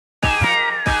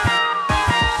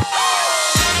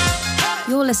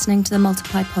You're listening to the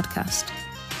Multiply podcast.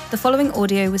 The following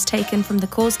audio was taken from the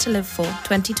Cause to Live For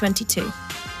 2022,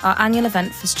 our annual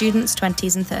event for students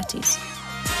 20s and 30s.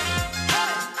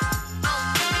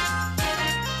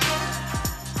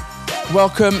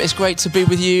 Welcome, it's great to be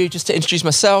with you. Just to introduce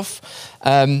myself,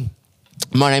 my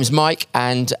name's Mike,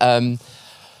 and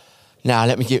now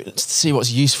let me see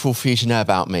what's useful for you to know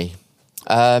about me.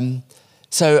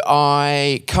 So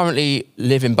I currently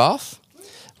live in Bath.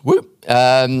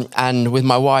 And with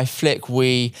my wife Flick,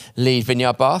 we lead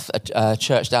Vineyard Bath, a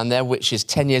church down there which is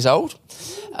 10 years old.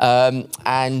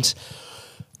 And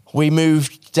we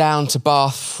moved down to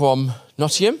Bath from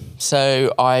Nottingham.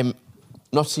 So I'm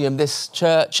Nottingham, this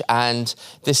church, and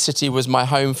this city was my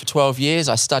home for 12 years.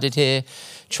 I studied here,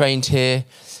 trained here,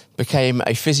 became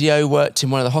a physio, worked in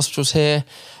one of the hospitals here,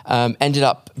 ended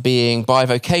up being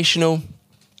bivocational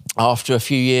after a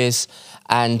few years,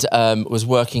 and was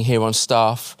working here on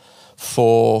staff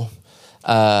for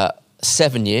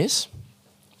 7 years.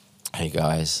 Hey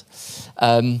guys.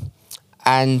 And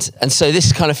so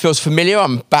this kind of feels familiar.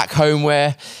 I'm back home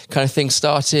where kind of things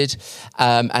started.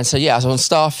 And so yeah, I was on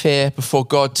staff here before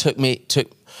God took my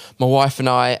wife and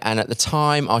I, and at the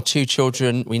time our 2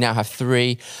 children, we now have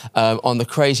 3, on the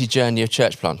crazy journey of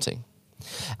church planting.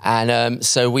 And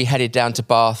so we headed down to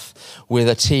Bath with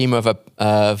a team of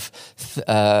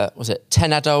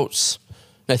 10 adults,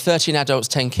 no, 13 adults,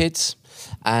 10 kids,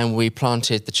 and we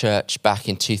planted the church back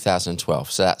in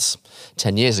 2012. So that's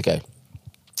 10 years ago.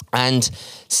 And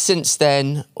since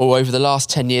then, or over the last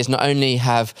 10 years, not only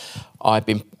have I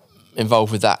been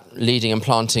involved with that, leading and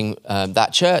planting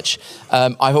that church,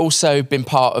 I've also been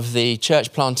part of the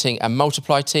church planting and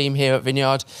multiply team here at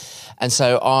Vineyard. And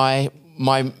so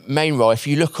my main role, if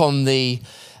you look on the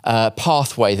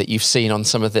pathway that you've seen on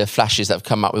some of the flashes that have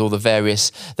come up with all the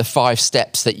 5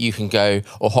 steps that you can go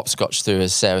or hopscotch through,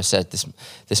 as Sarah said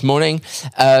this morning.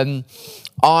 I'm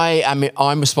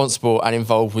responsible and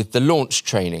involved with the launch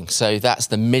training. So that's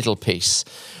the middle piece,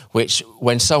 which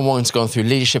when someone's gone through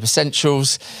leadership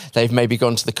essentials, they've maybe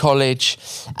gone to the college,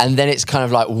 and then it's kind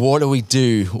of like, what do we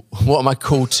do? What am I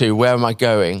called to? Where am I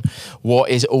going?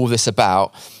 What is all this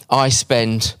about? I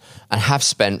spend and have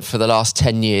spent for the last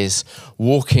 10 years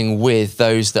walking with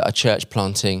those that are church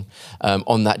planting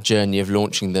on that journey of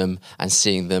launching them and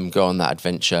seeing them go on that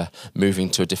adventure, moving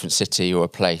to a different city or a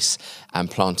place and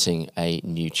planting a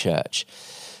new church.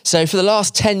 So for the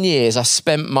last 10 years, I've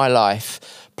spent my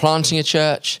life planting a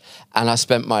church, and I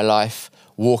spent my life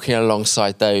walking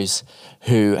alongside those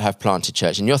who have planted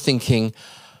church. And you're thinking,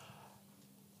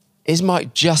 is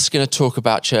Mike just going to talk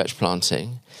about church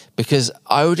planting? Because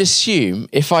I would assume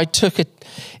if I took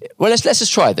let's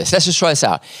just try this. Let's just try this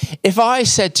out. If I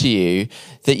said to you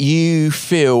that you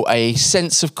feel a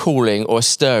sense of calling or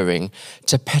stirring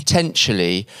to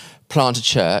potentially plant a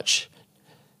church,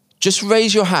 just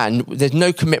raise your hand. There's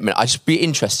no commitment. I'd just be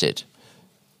interested.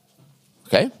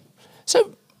 Okay?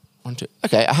 So, 1, 2,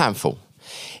 okay, a handful.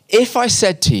 If I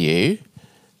said to you,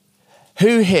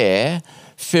 who here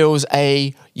feels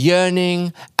a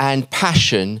yearning and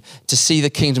passion to see the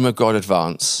kingdom of God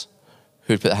advance?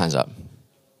 Who'd put their hands up?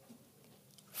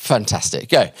 Fantastic.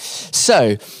 Go.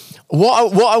 So,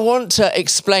 what I want to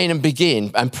explain and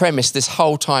begin and premise this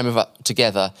whole time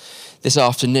together this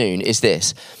afternoon is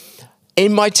this.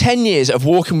 In my 10 years of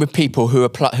walking with people who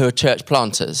are church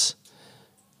planters,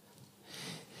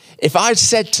 if I'd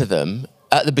said to them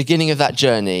at the beginning of that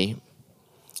journey,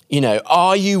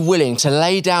 are you willing to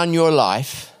lay down your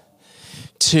life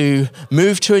to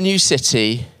move to a new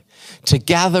city, to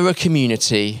gather a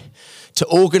community, to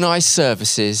organise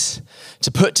services, to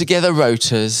put together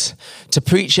rotas, to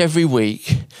preach every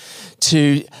week,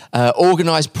 to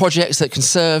organise projects that can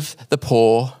serve the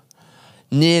poor?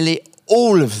 Nearly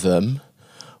all of them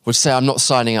would say, I'm not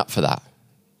signing up for that.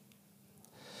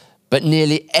 But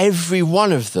nearly every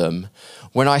one of them,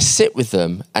 when I sit with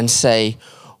them and say,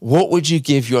 what would you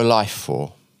give your life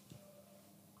for?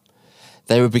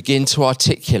 They would begin to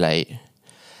articulate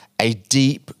a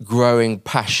deep, growing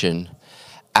passion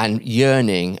and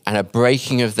yearning and a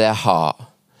breaking of their heart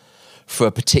for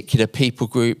a particular people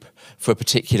group, for a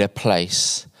particular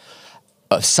place,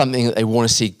 of something that they want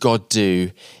to see God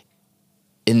do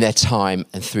in their time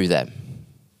and through them.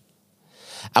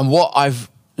 And what I've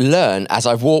learned as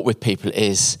I've walked with people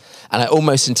is, and I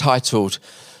almost entitled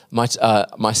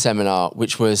my seminar,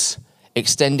 which was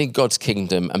Extending God's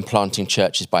Kingdom and Planting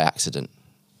Churches by Accident.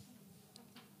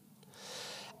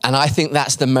 And I think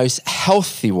that's the most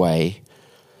healthy way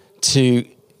to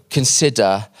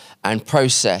consider and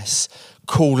process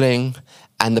calling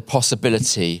and the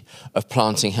possibility of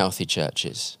planting healthy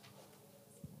churches.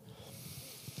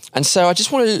 And so I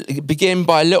just want to begin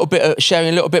by sharing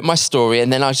a little bit of my story,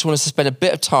 and then I just want us to spend a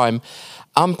bit of time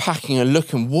unpacking and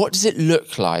looking, what does it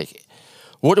look like?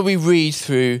 What do we read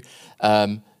through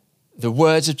the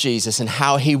words of Jesus and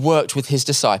how he worked with his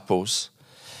disciples,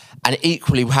 and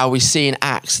equally how we see in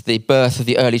Acts the birth of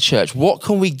the early church? What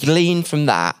can we glean from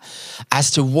that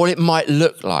as to what it might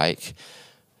look like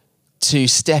to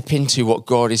step into what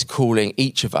God is calling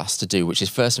each of us to do, which is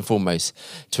first and foremost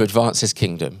to advance his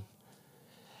kingdom?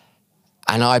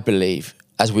 And I believe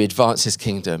as we advance his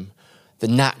kingdom, the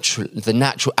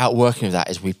natural outworking of that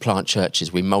is we plant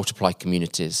churches, we multiply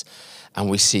communities, and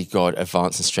we see God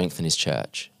advance and strengthen his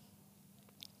church.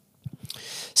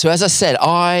 So as I said,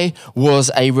 I was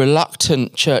a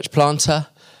reluctant church planter.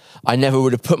 I never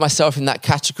would have put myself in that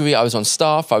category. I was on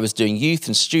staff, I was doing youth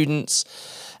and students,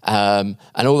 and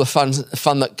all the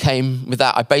fun that came with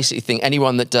that. I basically think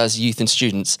anyone that does youth and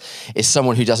students is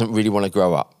someone who doesn't really want to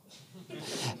grow up.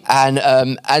 And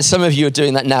as some of you are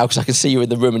doing that now, because I can see you in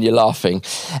the room and you're laughing.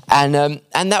 And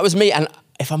that was me. And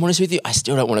if I'm honest with you, I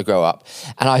still don't want to grow up.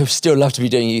 And I still love to be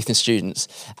doing youth and students.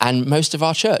 And most of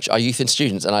our church are youth and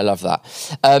students, and I love that.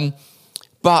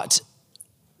 But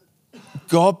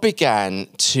God began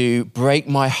to break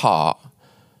my heart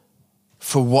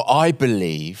for what I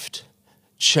believed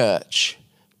church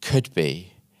could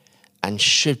be and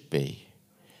should be.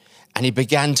 And he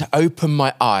began to open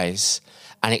my eyes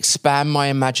and expand my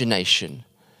imagination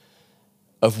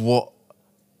of what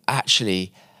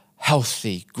actually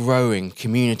healthy, growing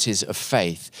communities of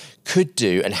faith could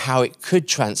do, and how it could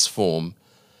transform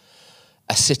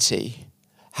a city,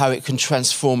 how it can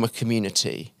transform a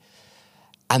community,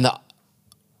 and that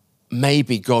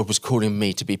maybe God was calling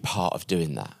me to be part of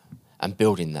doing that and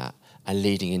building that and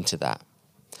leading into that.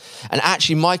 And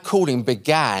actually my calling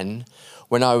began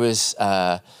when I was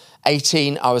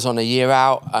 18. I was on a year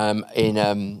out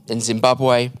in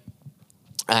Zimbabwe,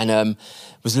 and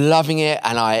was loving it.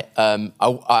 And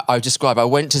I describe, I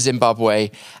went to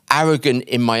Zimbabwe arrogant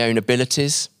in my own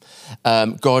abilities.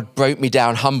 God broke me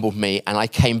down, humbled me, and I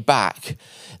came back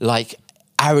like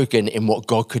arrogant in what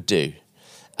God could do.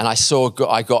 And I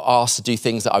got asked to do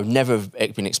things that I've never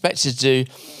been expected to do.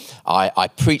 I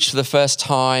preached for the first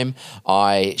time.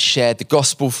 I shared the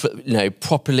gospel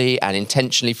properly and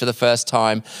intentionally for the first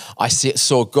time. I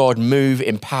saw God move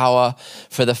in power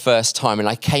for the first time. And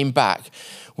I came back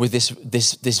with this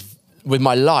with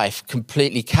my life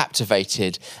completely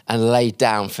captivated and laid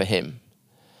down for him.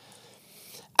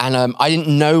 And I didn't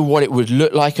know what it would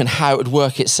look like and how it would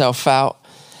work itself out.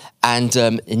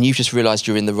 And you've just realised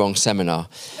you're in the wrong seminar.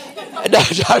 No,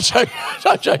 I'm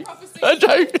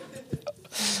joking.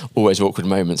 Always awkward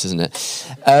moments, isn't it?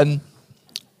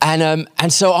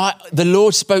 And so the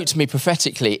Lord spoke to me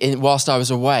prophetically whilst I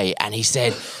was away, and he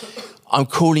said, I'm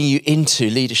calling you into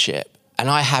leadership. And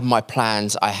I had my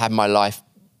plans, I had my life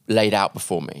laid out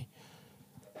before me.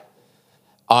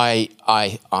 I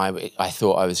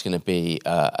thought I was going to be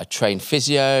a trained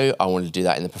physio. I wanted to do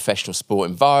that in the professional sport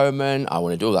environment. I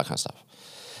wanted to do all that kind of stuff.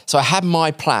 So I had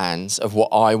my plans of what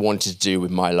I wanted to do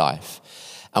with my life.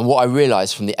 And what I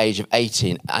realized from the age of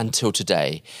 18 until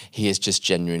today, he has just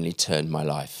genuinely turned my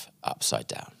life upside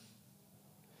down.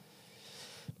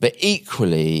 But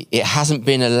equally, it hasn't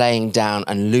been a laying down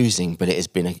and losing, but it's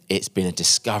been a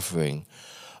discovering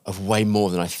of way more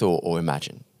than I thought or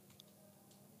imagined.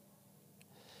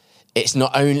 It's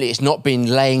not been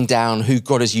laying down who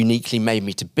God has uniquely made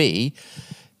me to be,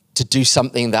 to do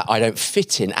something that I don't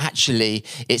fit in. Actually,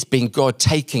 it's been God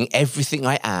taking everything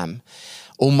I am,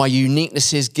 all my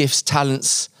uniquenesses, gifts,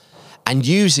 talents, and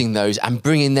using those and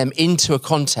bringing them into a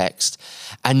context,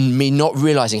 and me not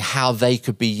realizing how they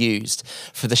could be used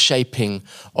for the shaping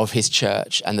of his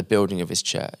church and the building of his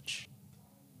church.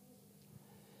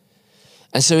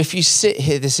 And so if you sit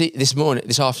here this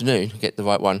afternoon, get the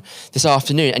right one, this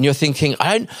afternoon, and you're thinking,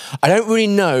 I don't really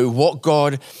know what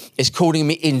God is calling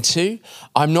me into.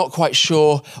 I'm not quite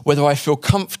sure whether I feel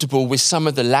comfortable with some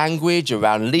of the language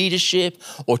around leadership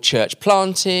or church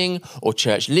planting or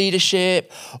church leadership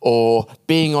or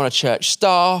being on a church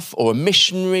staff or a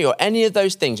missionary or any of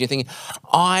those things. You're thinking,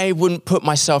 I wouldn't put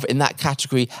myself in that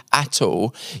category at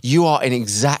all. You are in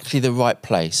exactly the right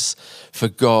place for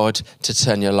God to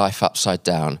turn your life upside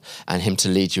down and him to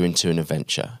lead you into an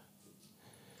adventure.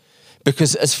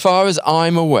 Because as far as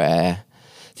I'm aware,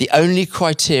 the only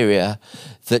criteria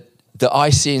that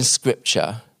I see in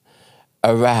Scripture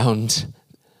around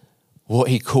what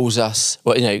he calls us,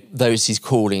 those he's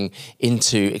calling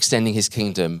into extending his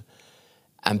kingdom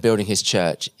and building his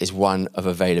church, is one of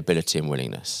availability and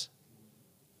willingness.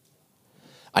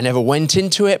 I never went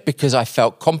into it because I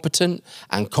felt competent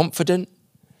and confident.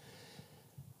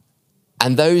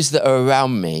 And those that are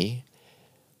around me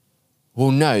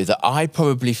will know that I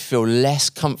probably feel less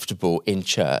comfortable in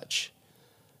church.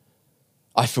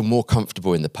 I feel more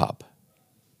comfortable in the pub.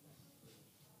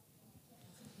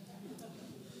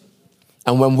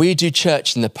 And when we do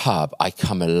church in the pub, I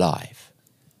come alive.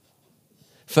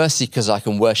 Firstly, because I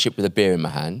can worship with a beer in my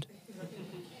hand.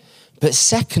 But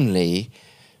secondly,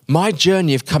 my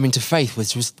journey of coming to faith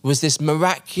was this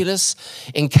miraculous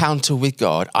encounter with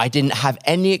God. I didn't have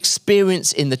any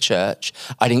experience in the church.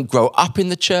 I didn't grow up in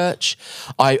the church.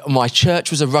 My church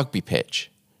was a rugby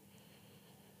pitch.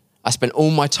 I spent all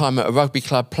my time at a rugby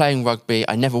club playing rugby.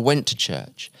 I never went to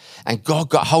church. And God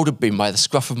got hold of me by the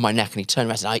scruff of my neck and he turned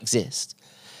around and said, I exist.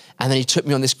 And then he took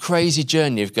me on this crazy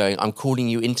journey of going, I'm calling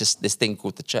you into this thing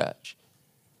called the church.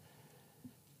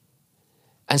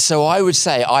 And so I would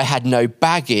say I had no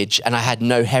baggage and I had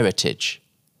no heritage.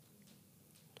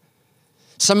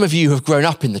 Some of you have grown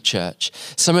up in the church.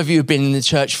 Some of you have been in the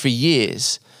church for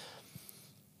years.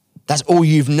 That's all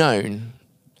you've known.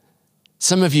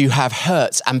 Some of you have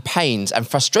hurts and pains and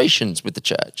frustrations with the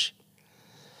church.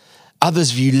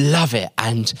 Others of you love it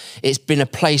and it's been a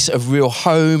place of real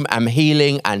home and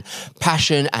healing and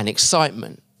passion and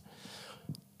excitement.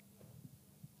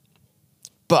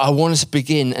 But I want us to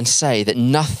begin and say that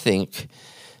nothing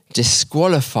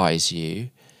disqualifies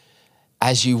you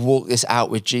as you walk this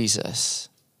out with Jesus,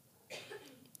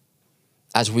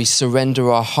 as we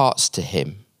surrender our hearts to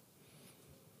him.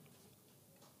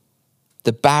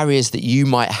 The barriers that you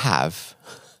might have,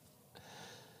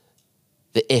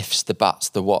 the ifs, the buts,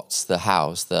 the whats, the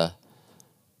hows, the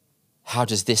how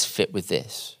does this fit with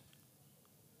this?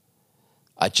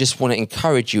 I just want to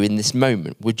encourage you in this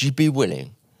moment. Would you be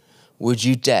willing? Would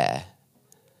you dare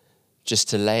just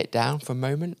to lay it down for a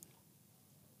moment?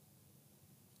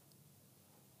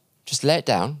 Just lay it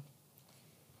down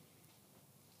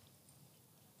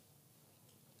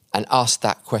and ask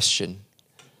that question.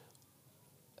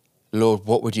 Lord,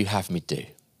 what would you have me do?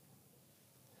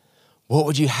 What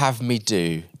would you have me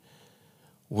do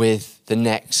with the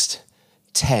next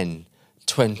 10,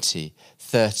 20,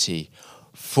 30,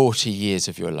 40 years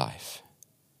of your life?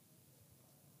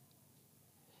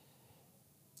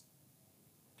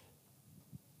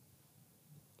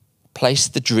 Place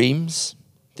the dreams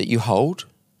that you hold.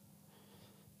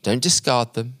 Don't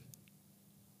discard them.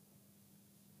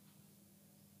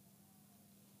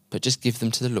 But just give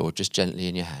them to the Lord, just gently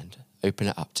in your hand. Open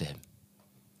it up to him.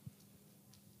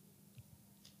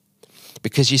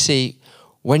 Because you see,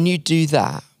 when you do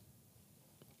that,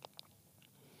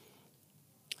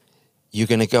 you're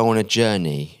going to go on a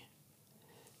journey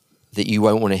that you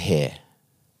won't want to hear.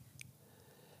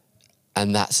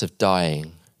 And that's of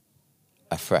dying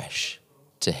afresh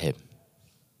to him.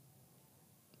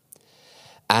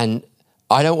 And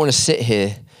I don't want to sit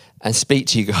here and speak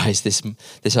to you guys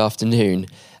this afternoon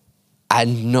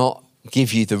and not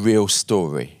give you the real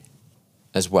story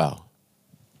as well.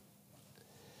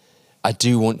 I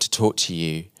do want to talk to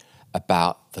you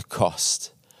about the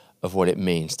cost of what it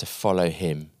means to follow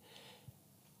him,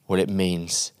 what it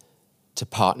means to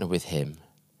partner with him,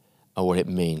 and what it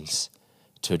means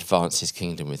to advance his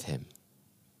kingdom with him.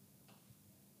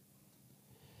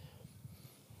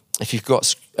 If you've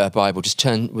got a Bible, just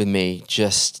turn with me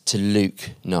just to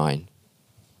Luke 9.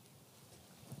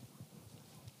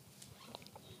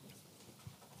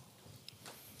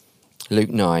 Luke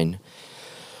 9,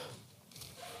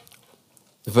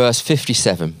 verse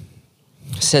 57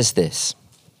 says this.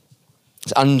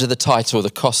 It's under the title, The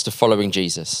Cost of Following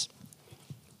Jesus.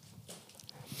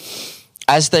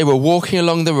 As they were walking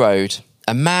along the road,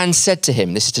 a man said to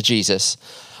him, this is to Jesus,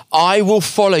 I will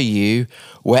follow you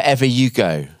wherever you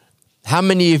go. How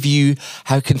many of you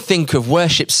can think of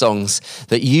worship songs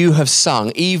that you have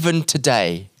sung even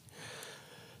today,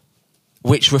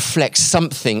 which reflects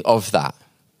something of that?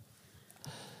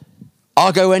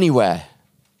 I'll go anywhere.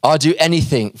 I'll do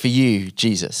anything for you,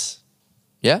 Jesus.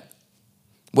 Yeah?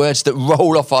 Words that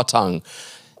roll off our tongue.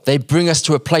 They bring us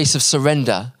to a place of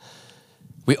surrender.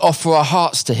 We offer our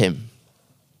hearts to him.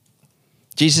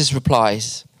 Jesus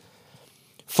replies,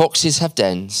 foxes have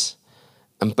dens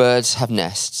and birds have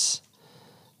nests,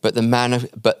 but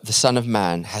the Son of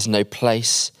Man has no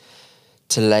place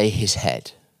to lay his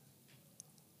head.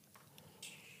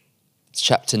 It's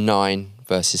chapter 9,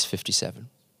 verses 57.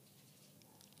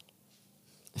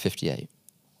 58.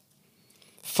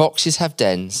 Foxes have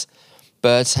dens,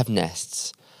 birds have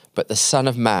nests, but the Son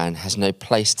of Man has no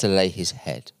place to lay his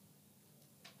head.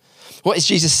 What is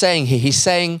Jesus saying here? He's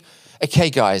saying, okay,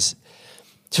 guys,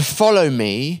 to follow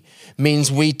me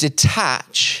means we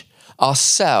detach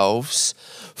ourselves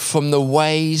from the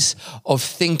ways of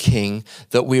thinking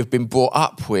that we have been brought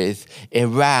up with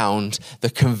around the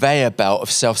conveyor belt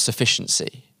of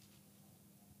self-sufficiency.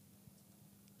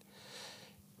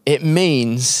 It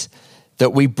means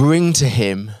that we bring to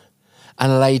him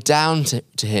and lay down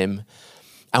to him,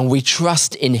 and we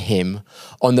trust in him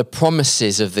on the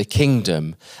promises of the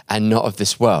kingdom and not of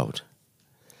this world.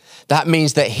 That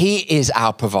means that he is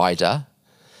our provider,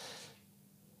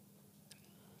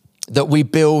 that we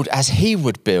build as he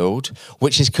would build,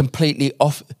 which is completely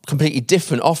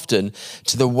different often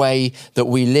to the way that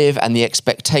we live and the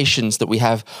expectations that we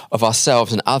have of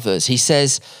ourselves and others. He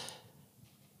says,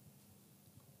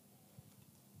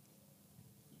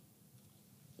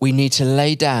 we need to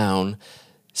lay down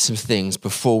some things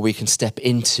before we can step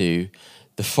into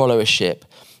the followership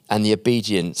and the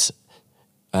obedient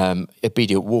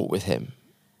walk with him.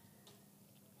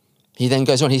 He then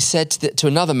goes on, he said to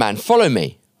another man, follow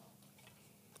me.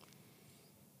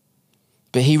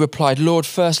 But he replied, Lord,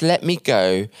 first let me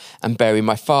go and bury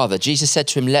my father. Jesus said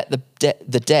to him, let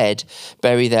the dead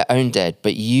bury their own dead,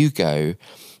 but you go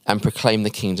and proclaim the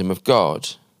kingdom of God.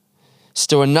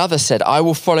 Still another said, I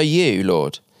will follow you,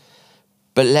 Lord,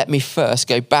 but let me first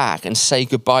go back and say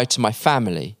goodbye to my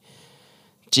family.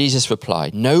 Jesus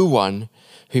replied, no one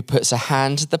who puts a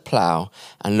hand to the plow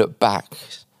and look back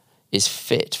is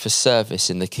fit for service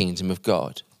in the kingdom of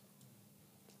God.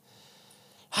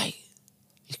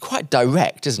 He's quite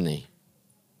direct, isn't he?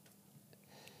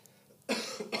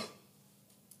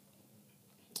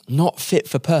 Not fit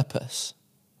for purpose.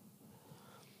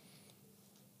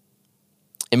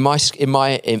 In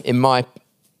my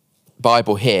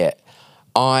Bible here,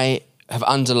 I have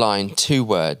underlined two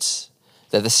words.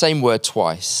 They're the same word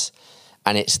twice,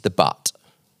 and it's the but.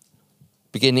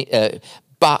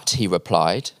 But, he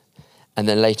replied, and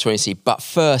then later on you see, but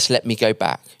first let me go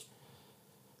back.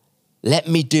 Let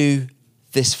me do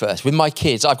this first. With my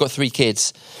kids, I've got 3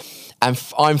 kids, and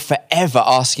I'm forever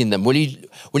asking them, will you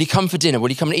come for dinner? Will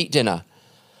you come and eat dinner?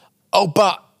 Oh,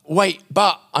 but let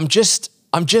me just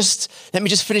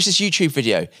finish this YouTube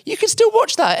video. You can still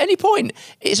watch that at any point.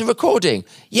 It's a recording.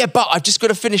 Yeah, but I've just got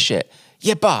to finish it.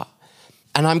 Yeah, but.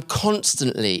 And I'm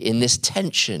constantly in this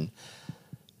tension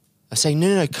of saying,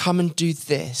 no, come and do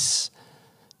this.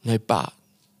 No, but.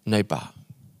 And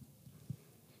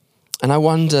I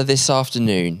wonder this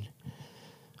afternoon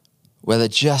whether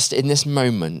just in this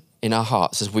moment in our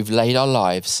hearts, as we've laid our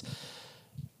lives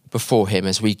before him,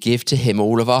 as we give to him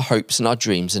all of our hopes and our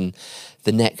dreams and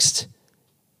the next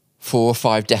 4 or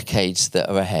 5 decades that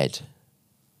are ahead,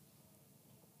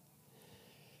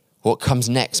 what comes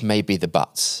next may be the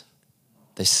buts.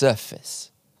 They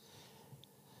surface.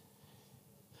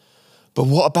 But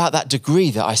what about that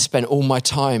degree that I spent all my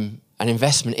time and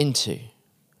investment into?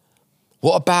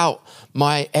 What about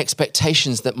my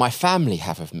expectations that my family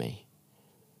have of me?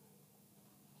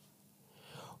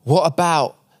 What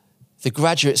about the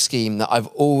graduate scheme that I've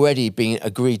already been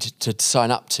agreed to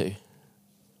sign up to?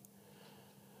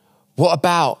 What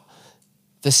about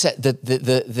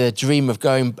the dream of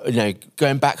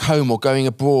going back home or going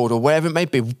abroad or wherever it may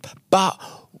be? But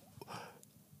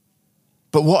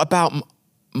what about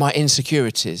my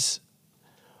insecurities?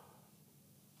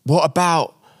 What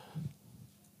about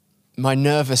my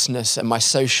nervousness and my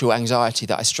social anxiety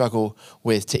that I struggle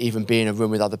with to even be in a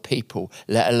room with other people,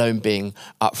 let alone being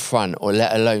up front or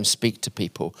let alone speak to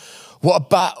people? What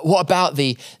about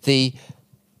the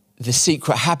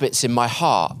secret habits in my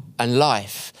heart and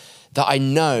life that I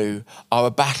know are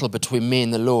a battle between me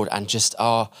and the Lord and just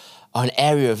are an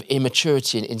area of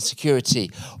immaturity and insecurity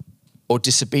or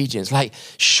disobedience? Like,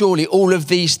 surely all of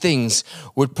these things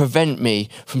would prevent me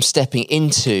from stepping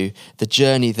into the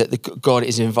journey that God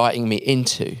is inviting me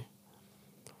into.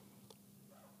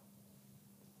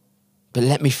 But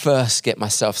let me first get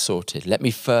myself sorted. Let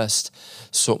me first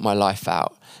sort my life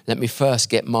out. Let me first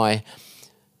get my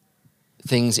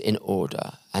things in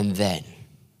order, and then.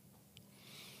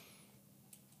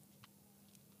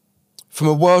 From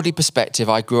a worldly perspective,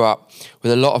 I grew up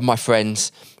with a lot of my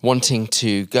friends wanting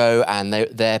to go, and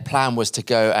their plan was to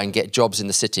go and get jobs in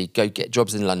the city, go get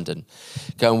jobs in London,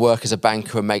 go and work as a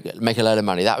banker and make a load of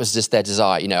money. That was just their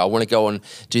desire. I want to go on,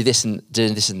 do this and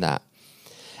that.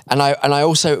 And I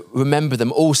also remember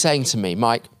them all saying to me,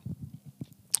 Mike,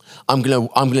 I'm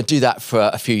gonna do that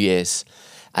for a few years,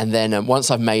 and then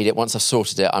once I've made it, once I've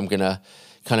sorted it, I'm gonna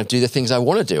kind of do the things I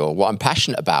want to do, or what I'm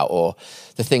passionate about, or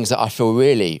the things that I feel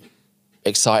really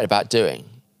excited about doing.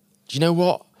 Do you know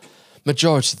what?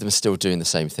 Majority of them are still doing the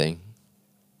same thing.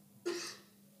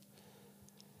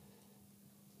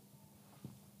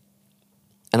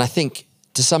 And I think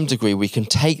to some degree we can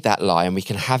take that lie and we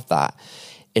can have that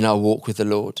in our walk with the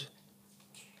Lord.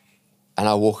 and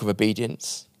our walk of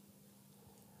obedience.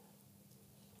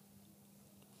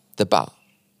 The but,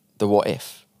 the what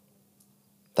if,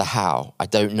 the how, I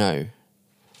don't know.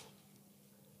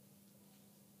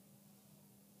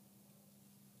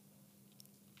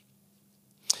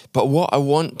 But what I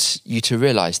want you to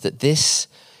realize that this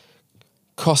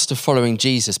cost of following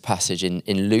Jesus passage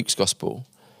in Luke's gospel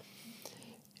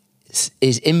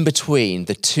is in between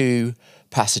the two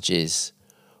passages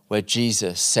where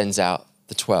Jesus sends out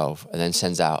the 12 and then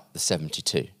sends out the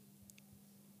 72.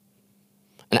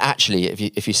 And actually,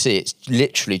 if you see, it's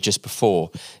literally just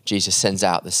before Jesus sends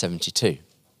out the 72.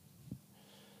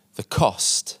 The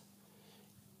cost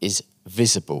is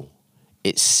visible,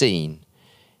 it's seen,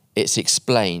 it's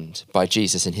explained by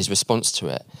Jesus in his response to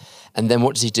it. And then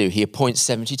what does he do? He appoints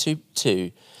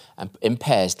 72, and in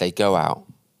pairs they go out.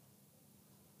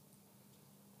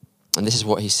 And this is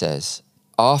what he says.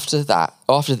 After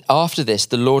this,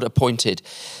 the Lord appointed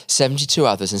 72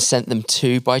 others and sent them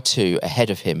 2 by 2 ahead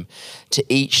of him to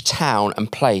each town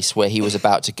and place where he was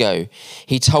about to go.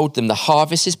 He told them, the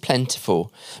harvest is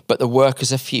plentiful, but the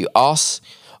workers are few. Ask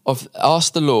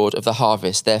the Lord of the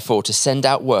harvest, therefore, to send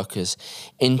out workers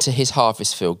into his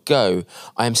harvest field. Go,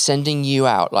 I am sending you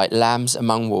out like lambs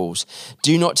among wolves.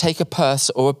 Do not take a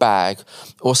purse or a bag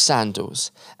or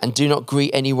sandals, and do not greet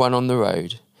anyone on the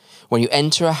road. When you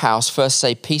enter a house, first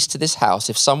say, peace to this house.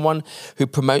 If someone who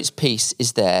promotes peace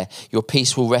is there, your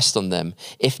peace will rest on them.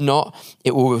 If not,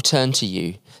 it will return to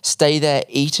you. Stay there,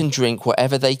 eat and drink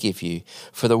whatever they give you,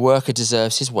 for the worker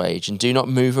deserves his wage, and do not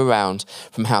move around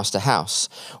from house to house.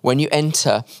 When you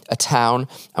enter a town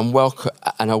and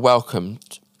are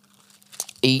welcomed,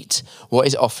 eat what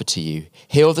is offered to you.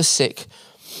 Heal the sick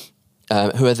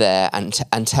who are there, and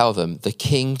tell them, the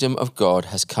kingdom of God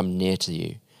has come near to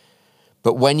you.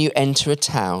 But when you enter a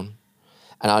town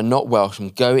and are not welcome,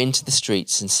 go into the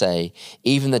streets and say,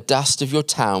 even the dust of your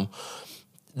town,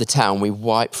 the town we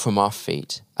wipe from our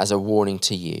feet as a warning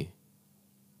to you.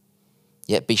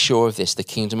 Yet be sure of this, the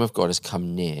kingdom of God has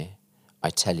come near,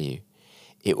 I tell you.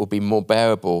 It will be more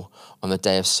bearable on the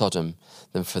day of Sodom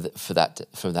than for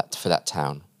that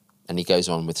town. And he goes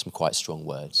on with some quite strong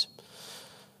words.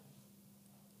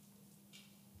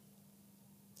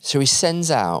 So he sends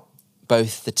out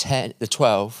both the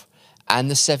 12 and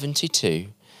the 72,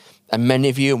 and many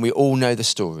of you, and we all know the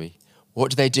story.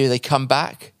 What do? They come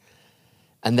back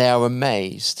and they are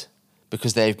amazed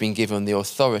because they've been given the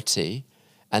authority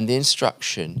and the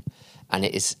instruction, and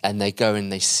they go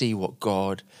and they see what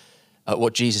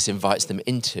Jesus invites them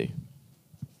into.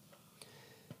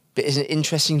 But isn't it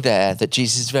interesting there that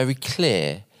Jesus is very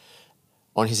clear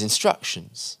on his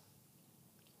instructions?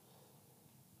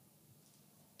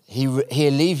 He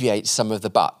alleviates some of the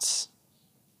buts.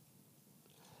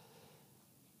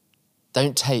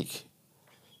 Don't take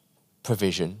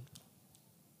provision.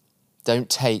 Don't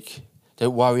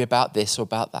worry about this or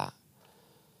about that.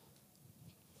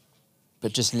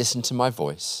 But just listen to my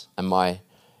voice and my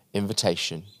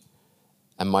invitation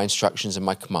and my instructions and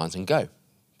my commands and go.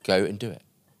 Go and do it.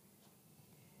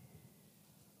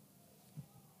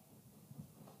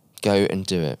 Go and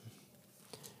do it.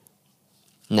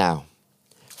 Now,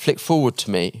 flick forward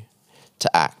to me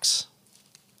to Acts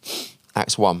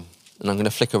 1, and I'm going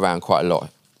to flick around quite a lot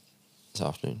this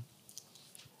afternoon.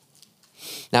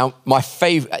 Now, my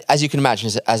favourite, as you can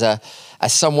imagine, as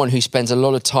someone who spends a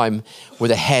lot of time with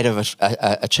the head of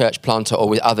a church planter or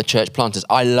with other church planters,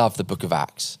 I love the book of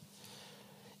Acts.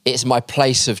 It's my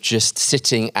place of just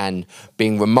sitting and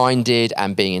being reminded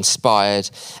and being inspired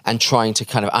and trying to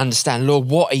kind of understand, Lord,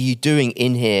 what are you doing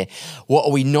in here? What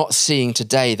are we not seeing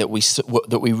today that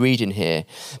we read in here?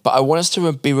 But I want us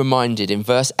to be reminded in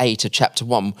verse 8 of chapter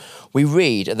 1, we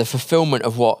read the fulfillment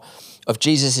of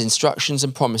Jesus' instructions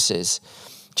and promises.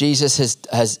 Jesus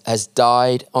has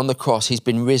died on the cross. He's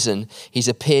been risen. He's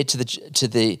appeared to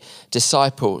the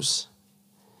disciples.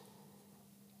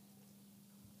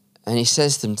 And he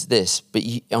says to them this, but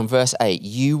on verse 8,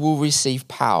 you will receive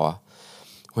power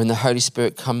when the Holy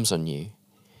Spirit comes on you,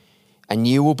 and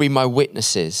you will be my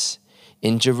witnesses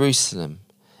in Jerusalem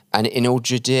and in all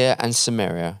Judea and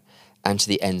Samaria and to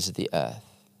the ends of the earth.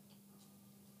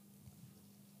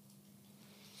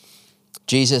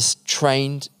 Jesus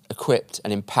trained, equipped,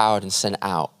 and empowered and sent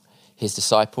out his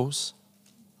disciples.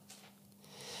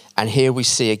 And here we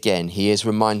see again, he is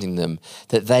reminding them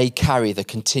that they carry the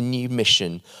continued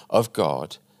mission of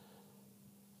God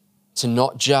to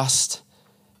not just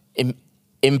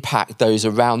impact those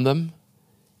around them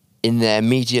in their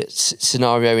immediate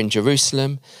scenario in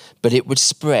Jerusalem, but it would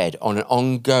spread on an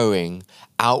ongoing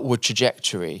outward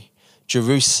trajectory.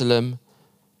 Jerusalem,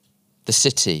 the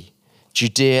city,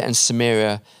 Judea and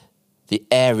Samaria, the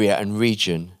area and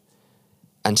region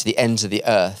and to the ends of the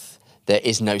earth, there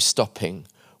is no stopping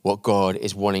what God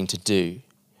is wanting to do.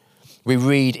 We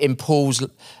read in Paul's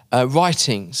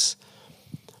writings,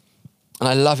 and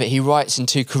I love it. He writes in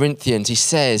 2 Corinthians, he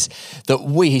says that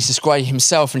he's describing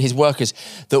himself and his workers,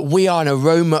 that we are an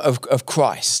aroma of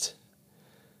Christ.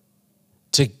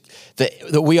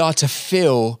 That we are to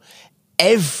fill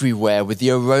everywhere with the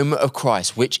aroma of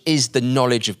Christ, which is the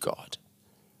knowledge of God.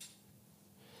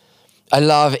 I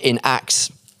love in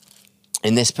Acts,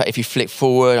 in this, if you flick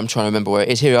forward, I'm trying to remember where it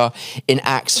is. Here we are in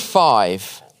Acts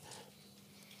 5,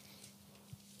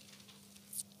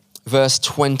 verse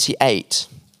 28.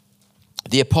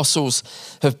 The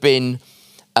apostles have been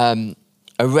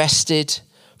arrested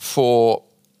for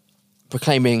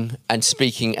proclaiming and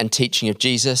speaking and teaching of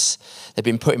Jesus. They've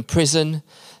been put in prison.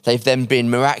 They've then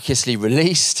been miraculously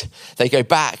released. They go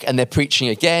back and they're preaching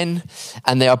again,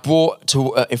 and they are brought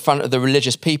to in front of the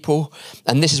religious people.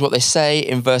 And this is what they say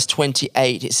in verse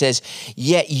 28. It says,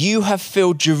 "Yet you have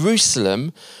filled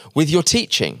Jerusalem with your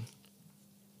teaching."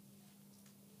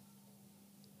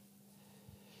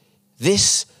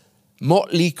 This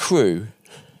motley crew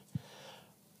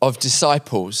of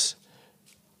disciples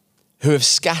who have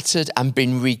scattered and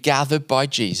been regathered by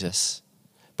Jesus,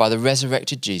 by the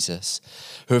resurrected Jesus,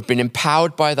 who have been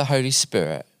empowered by the Holy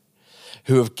Spirit,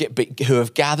 who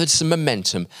have gathered some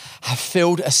momentum, have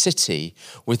filled a city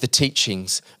with the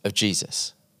teachings of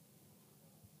Jesus.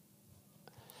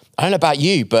 I don't know about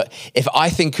you, but if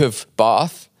I think of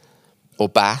Bath or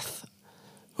Bath,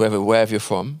 wherever you're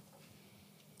from,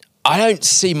 I don't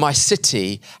see my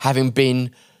city having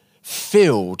been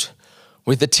filled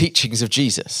with the teachings of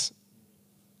Jesus.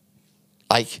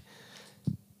 Like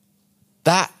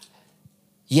that,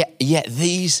 yet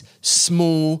these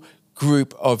small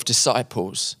group of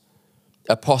disciples,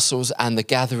 apostles, and the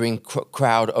gathering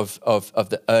crowd of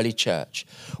the early church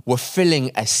were filling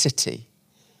a city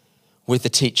with the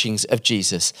teachings of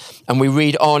Jesus. And we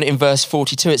read on in verse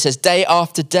 42, it says, "Day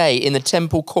after day in the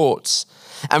temple courts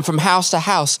and from house to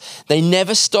house, they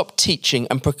never stopped teaching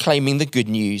and proclaiming the good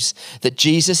news that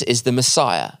Jesus is the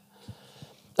Messiah."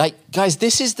 Like, guys,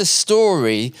 this is the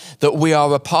story that we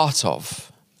are a part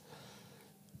of.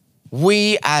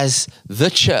 We as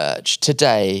the church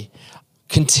today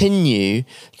continue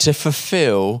to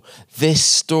fulfill this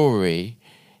story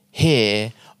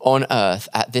here on earth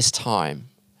at this time.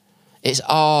 It's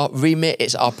our remit,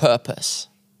 it's our purpose.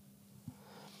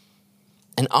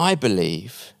 And I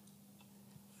believe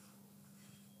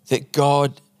that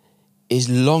God is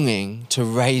longing to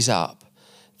raise up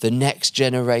the next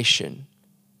generation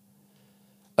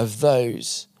of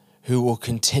those who will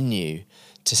continue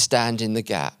to stand in the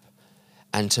gap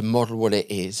and to model what it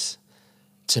is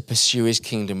to pursue his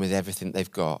kingdom with everything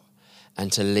they've got,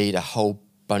 and to lead a whole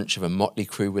bunch of a motley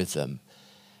crew with them,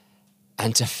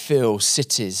 and to fill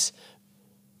cities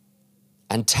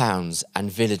and towns and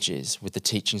villages with the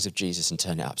teachings of Jesus and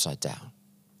turn it upside down,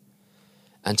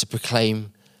 and to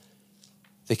proclaim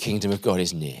the kingdom of God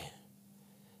is near,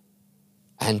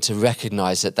 and to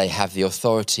recognize that they have the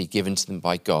authority given to them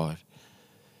by God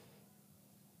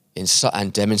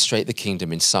and demonstrate the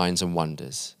kingdom in signs and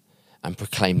wonders and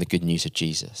proclaim the good news of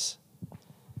Jesus.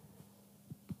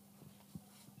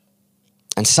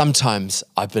 And sometimes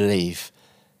I believe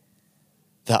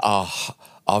that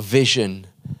our vision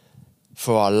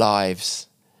for our lives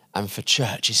and for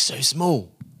church is so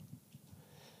small.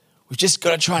 We've just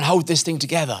got to try and hold this thing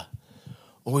together,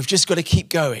 or we've just got to keep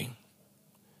going,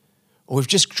 or we've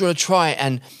just got to try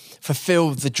and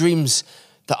fulfill the dreams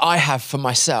that I have for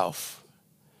myself.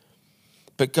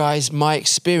 But guys, my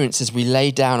experience as we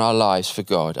lay down our lives for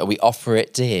God and we offer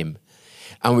it to him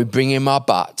and we bring him our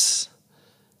buts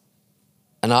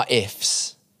and our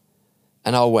ifs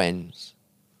and our whens,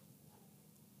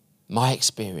 my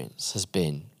experience has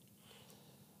been,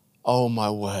 oh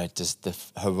my word, does the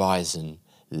horizon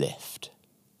lift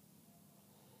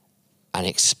and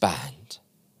expand,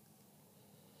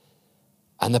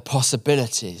 and the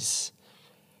possibilities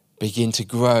begin to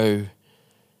grow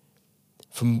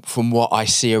from what I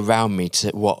see around me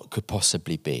to what could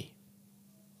possibly be.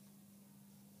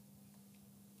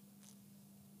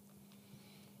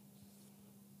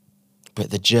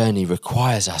 But the journey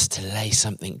requires us to lay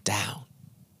something down,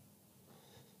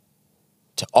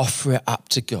 to offer it up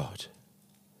to God,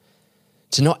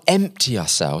 to not empty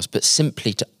ourselves, but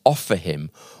simply to offer him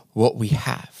what we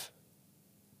have.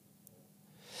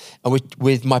 And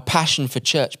with my passion for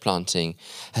church planting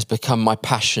has become my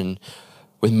passion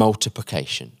with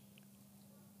multiplication.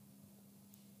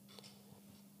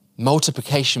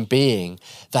 Multiplication being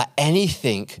that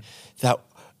anything that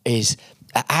is,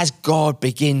 as God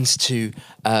begins to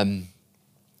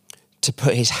to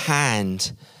put his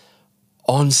hand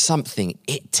on something,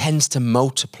 it tends to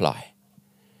multiply.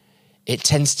 It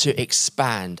tends to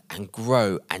expand and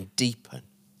grow and deepen.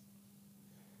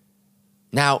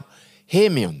 Now, hear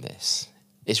me on this.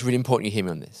 It's really important you hear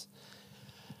me on this,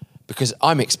 because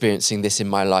I'm experiencing this in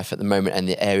my life at the moment and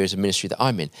the areas of ministry that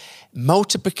I'm in.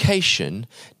 Multiplication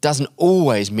doesn't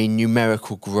always mean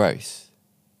numerical growth.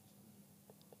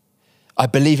 I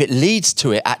believe it leads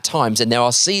to it at times, and there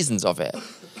are seasons of it.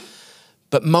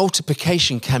 But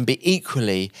multiplication can be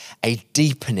equally a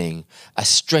deepening, a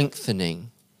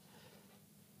strengthening,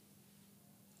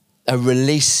 a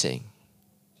releasing.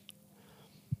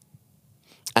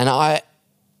 And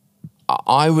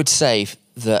I would say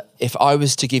that if I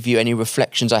was to give you any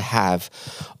reflections I have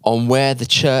on where the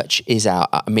church is at,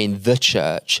 the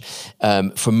church,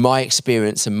 from my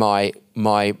experience and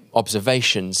my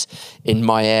observations in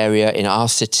my area, in our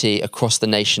city, across the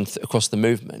nation, across the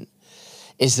movement,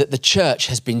 is that the church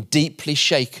has been deeply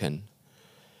shaken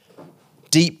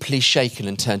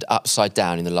and turned upside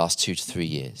down in the last 2 to 3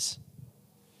 years.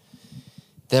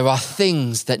 There are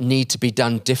things that need to be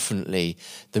done differently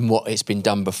than what it's been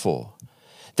done before.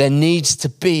 There needs to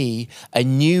be a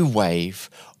new wave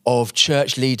of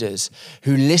church leaders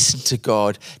who listen to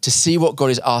God, to see what God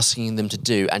is asking them to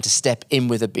do and to step in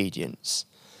with obedience.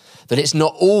 That it's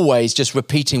not always just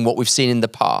repeating what we've seen in the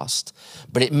past,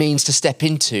 but it means to step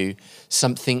into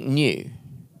something new.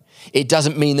 It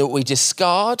doesn't mean that we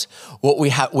discard what we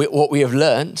have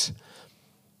learned,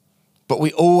 but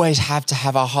we always have to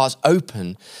have our hearts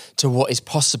open to what is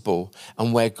possible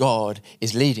and where God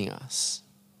is leading us.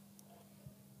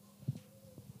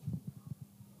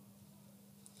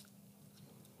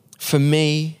 For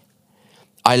me,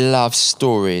 I love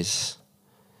stories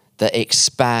that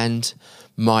expand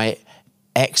my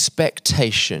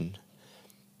expectation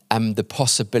and the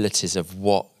possibilities of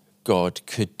what God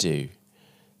could do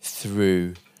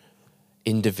through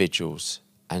individuals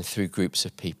and through groups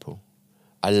of people.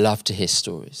 I love to hear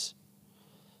stories.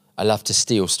 I love to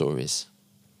steal stories.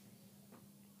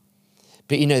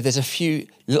 But there's a few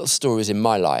little stories in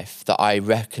my life that I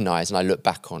recognize and I look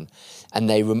back on, and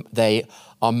they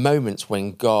are moments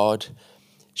when God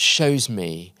shows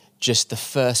me just the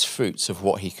first fruits of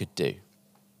what he could do.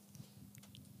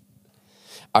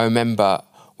 I remember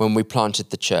when we planted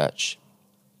the church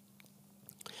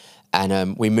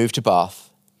and we moved to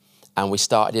Bath and we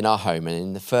started in our home, and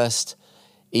in the first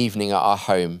evening at our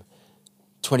home,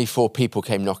 24 people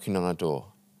came knocking on our door,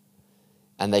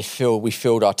 and we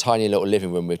filled our tiny little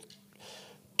living room with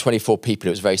 24 people.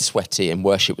 It was very sweaty and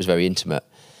worship was very intimate.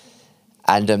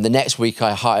 And the next week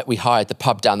we hired the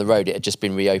pub down the road. It had just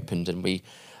been reopened, and we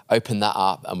opened that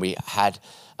up, and we had,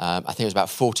 I think it was about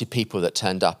 40 people that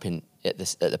turned up at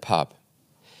the pub.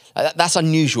 That's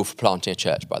unusual for planting a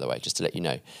church, by the way, just to let you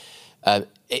know.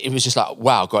 It was just like,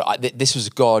 wow, God, this was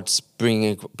God's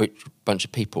bringing a bunch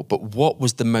of people. But what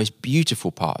was the most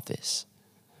beautiful part of this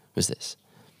was this.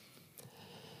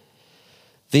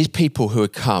 These people who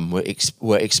had come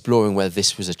were exploring whether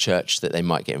this was a church that they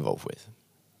might get involved with.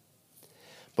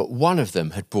 But one of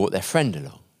them had brought their friend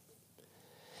along.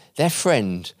 Their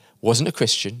friend wasn't a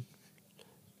Christian,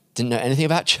 didn't know anything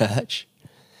about church,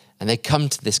 and they'd come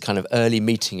to this kind of early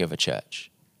meeting of a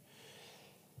church.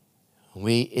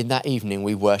 In that evening,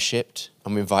 we worshipped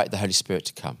and we invited the Holy Spirit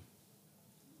to come.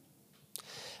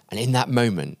 And in that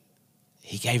moment,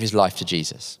 he gave his life to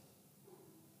Jesus.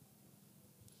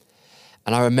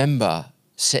 And I remember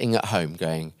sitting at home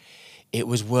going, it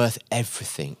was worth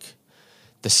everything.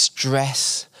 The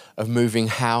stress of moving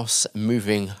house,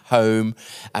 moving home,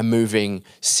 and moving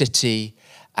city,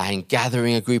 and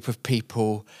gathering a group of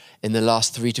people in the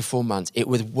last 3 to 4 months, it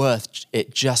was worth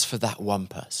it just for that one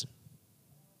person.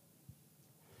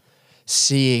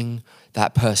 Seeing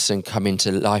that person come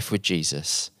into life with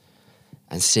Jesus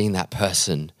and seeing that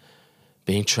person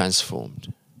being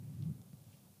transformed.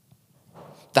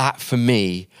 That for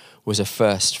me was a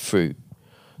first fruit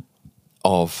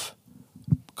of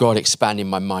God expanding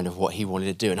my mind of what he wanted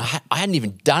to do. And I hadn't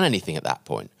even done anything at that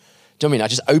point. Do you know what I mean? I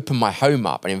just opened my home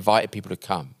up and invited people to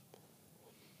come.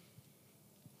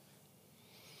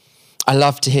 I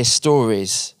love to hear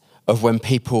stories of when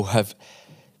people have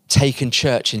taken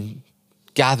church and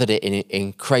gathered it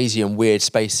in crazy and weird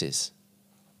spaces.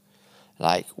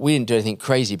 Like, we didn't do anything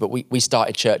crazy, but we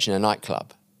started church in a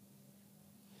nightclub.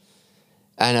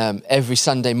 And every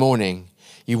Sunday morning,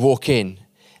 you walk in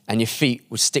and your feet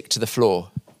would stick to the floor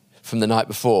from the night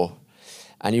before.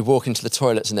 And you walk into the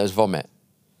toilets and there was vomit.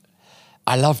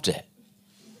 I loved it.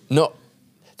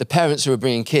 The parents who were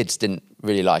bringing kids didn't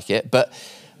really like it, but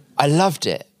I loved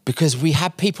it Because we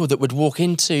had people that would walk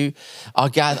into our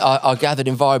gathered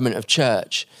environment of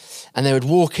church, and they would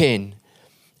walk in,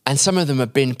 and some of them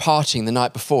had been partying the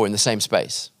night before in the same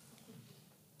space.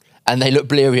 And they looked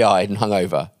bleary-eyed and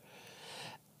hungover.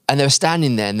 And they were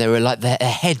standing there, and they were like, their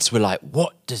heads were like,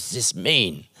 what does this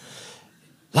mean?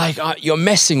 Like, you're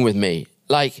messing with me.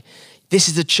 Like, this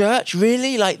is the church?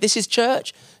 Really? Like, this is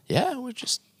church? Yeah, we're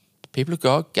just people of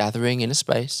God gathering in a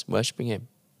space, worshipping him.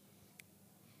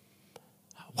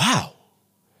 Wow.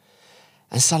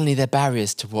 And suddenly their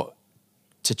barriers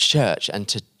to church and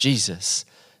to Jesus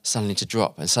suddenly to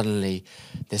drop, and suddenly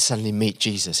they suddenly meet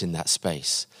Jesus in that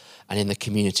space and in the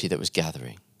community that was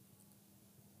gathering.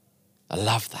 I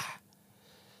love that.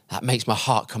 That makes my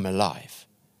heart come alive.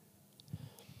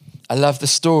 I love the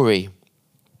story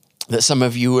that some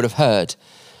of you would have heard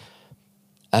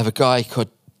of a guy called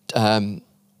Tony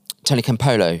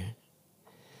Campolo,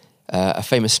 a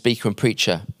famous speaker and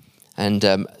preacher. And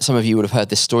some of you would have heard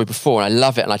this story before, and I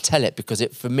love it, and I tell it because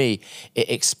for me, it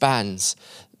expands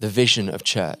the vision of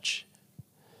church.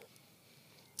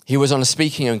 He was on a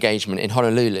speaking engagement in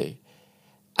Honolulu,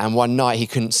 and one night he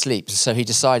couldn't sleep, so he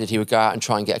decided he would go out and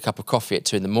try and get a cup of coffee at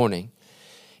 2 a.m.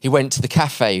 He went to the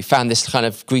cafe, found this kind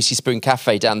of greasy spoon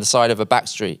cafe down the side of a back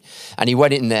street, and he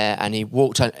went in there and he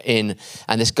walked in,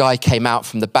 and this guy came out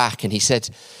from the back, and he said,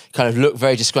 kind of looked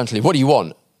very disgruntledly, "What do you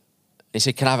want?" He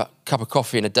said, "Can I have a cup of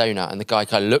coffee and a donut?" And the guy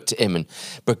kind of looked at him and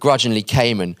begrudgingly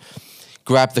came and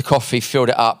grabbed the coffee, filled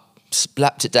it up,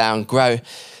 slapped it down,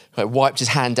 wiped his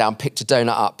hand down, picked a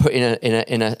donut up, put it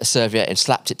in a serviette and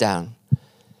slapped it down.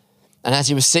 And as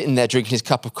he was sitting there drinking his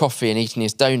cup of coffee and eating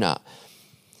his donut,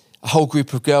 a whole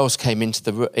group of girls came into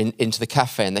the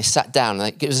cafe, and they sat down.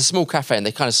 And it was a small cafe, and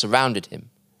they kind of surrounded him.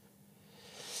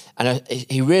 And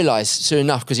he realized soon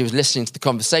enough, because he was listening to the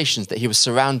conversations, that he was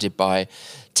surrounded by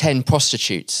 10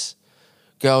 prostitutes,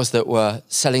 girls that were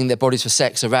selling their bodies for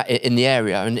sex in the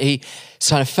area. And he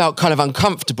kind of felt kind of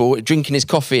uncomfortable drinking his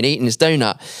coffee and eating his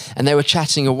donut. And they were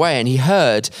chatting away, and he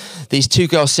heard these 2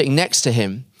 girls sitting next to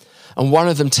him. And one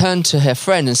of them turned to her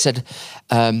friend and said,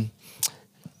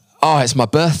 "Oh, it's my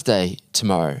birthday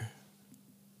tomorrow."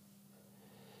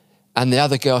 And the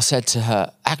other girl said to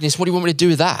her, "Agnes, what do you want me to do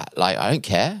with that? Like, I don't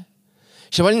care."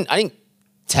 She said, "Well, I didn't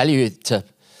tell you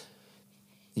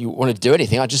you want to do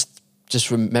anything. I just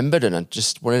remembered and I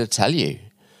just wanted to tell you."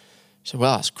 She said,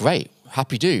 "Well, that's great.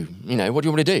 Happy to. You know, what do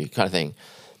you want to do?" kind of thing.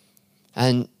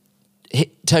 And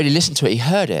he totally listened to it. He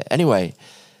heard it. Anyway,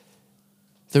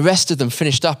 the rest of them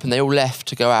finished up and they all left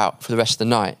to go out for the rest of the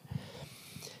night.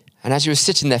 And as he was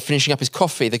sitting there finishing up his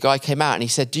coffee, the guy came out and he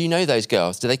said, "Do you know those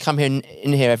girls? Do they come in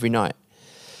here every night?"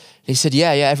 And he said,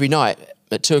 yeah, every night.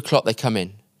 At 2 o'clock they come in.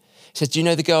 He said, "Do you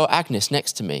know the girl Agnes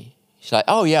next to me?" She's like,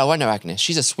 "Oh yeah, I know Agnes.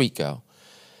 She's a sweet girl.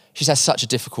 She's had such a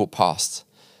difficult past.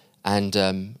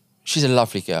 And she's a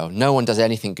lovely girl. No one does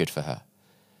anything good for her."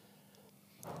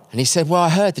 And he said, "Well, I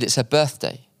heard that it's her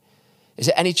birthday. Is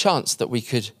there any chance that we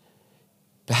could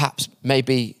perhaps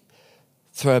maybe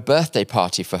throw a birthday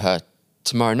party for her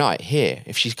tomorrow night here?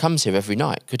 If she comes here every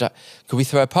night, could we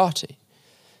throw a party?"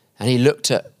 And he looked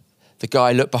at the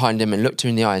guy, looked behind him and looked her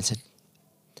in the eye and said,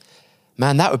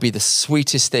 "Man, that would be the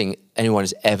sweetest thing anyone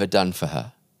has ever done for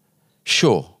her.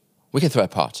 Sure, we can throw a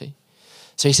party."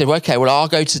 So he said, "Well, okay, well, I'll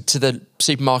go to the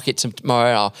supermarket tomorrow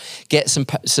and I'll get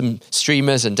some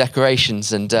streamers and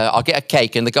decorations and I'll get a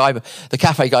cake." And the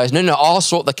cafe guy goes, no, I'll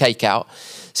sort the cake out.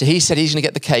 So he said he's going to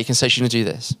get the cake, and so she's going to do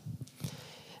this.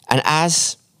 And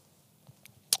as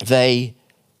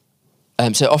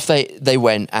so off they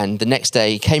went, and the next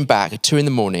day he came back at 2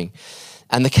 a.m,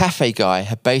 and the cafe guy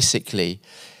had basically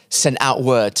sent out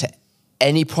word to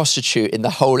any prostitute in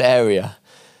the whole area.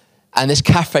 And this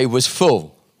cafe was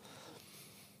full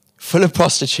of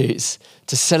prostitutes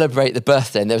to celebrate the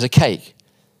birthday, and there was a cake.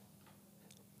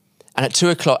 And at 2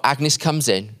 o'clock, Agnes comes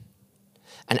in,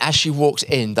 and as she walks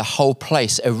in, the whole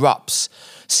place erupts,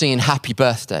 singing "Happy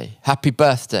Birthday, Happy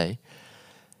Birthday."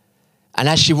 And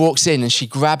as she walks in and she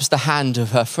grabs the hand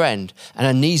of her friend, and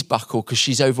her knees buckle because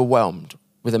she's overwhelmed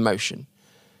with emotion.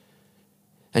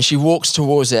 And she walks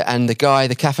towards it, and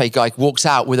the cafe guy walks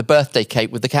out with a birthday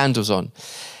cake with the candles on.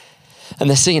 And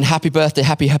they're singing "Happy Birthday,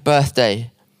 Happy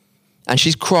Birthday." And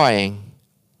she's crying.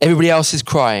 Everybody else is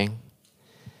crying.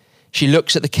 She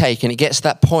looks at the cake, and it gets to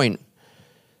that point,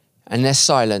 and there's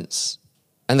silence.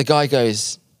 And the guy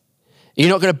goes, "Are you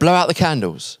not going to blow out the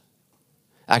candles?"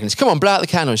 Agnes, "Come on, blow out the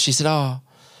candles." She said, "Oh,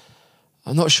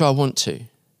 I'm not sure I want to." She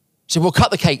said, "Well,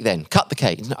 cut the cake then. Cut the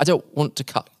cake." "I don't want to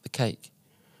cut the cake."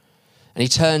 And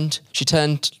she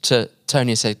turned to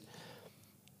Tony and said,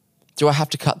 "Do I have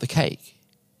to cut the cake?"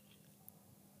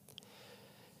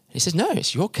 And he said, "No,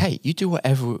 it's your cake. You do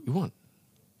whatever you want."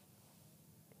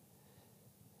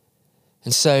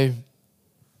 And so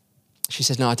she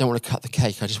says, no, I don't want to cut the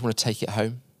cake. I just want to take it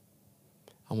home.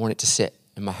 I want it to sit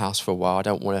in my house for a while. I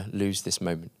don't want to lose this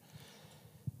moment.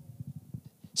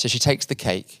 So she takes the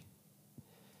cake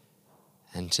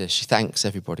and she thanks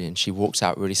everybody and she walks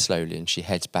out really slowly and she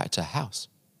heads back to her house.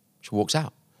 She walks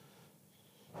out.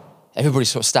 Everybody's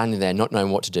sort of standing there not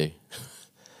knowing what to do.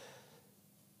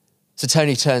 So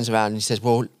Tony turns around and he says,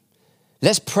 well,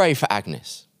 let's pray for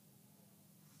Agnes.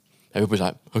 Everybody's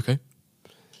like, okay.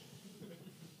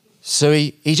 So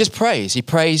he just prays. He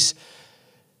prays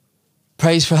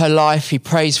for her life. He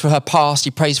prays for her past.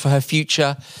 He prays for her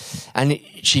future. And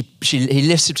he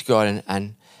lifts it to God.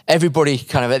 And everybody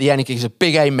kind of at the end gives a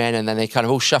big amen. And then they kind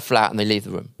of all shuffle out and they leave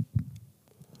the room.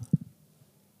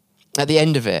 At the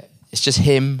end of it, it's just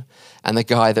him and the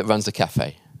guy that runs the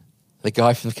cafe. The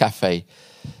guy from the cafe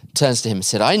turns to him and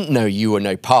said, I didn't know you were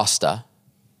no pastor,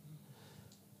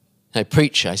 no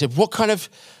preacher. He said, what kind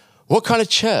of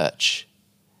church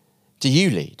do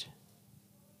you lead?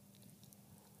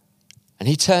 And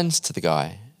he turns to the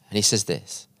guy and he says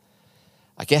this,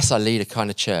 I guess I lead a kind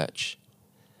of church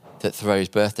that throws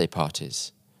birthday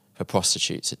parties for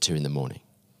prostitutes at 2 a.m.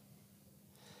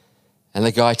 And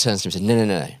the guy turns to him and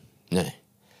says, no.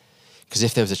 Because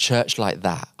if there was a church like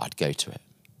that, I'd go to it.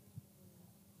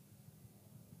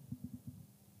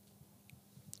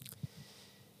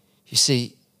 You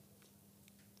see,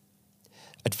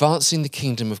 advancing the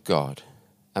kingdom of God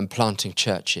and planting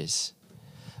churches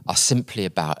are simply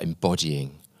about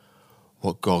embodying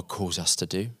what God calls us to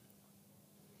do.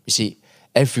 You see,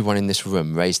 everyone in this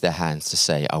room raised their hands to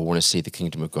say, I want to see the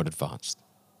kingdom of God advanced.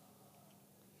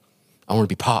 I want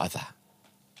to be part of that.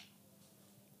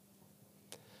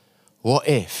 What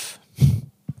if,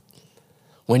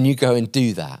 when you go and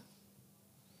do that,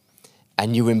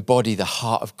 and you embody the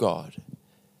heart of God,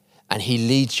 and he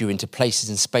leads you into places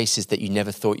and spaces that you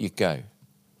never thought you'd go?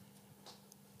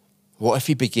 What if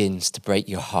he begins to break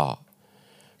your heart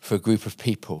for a group of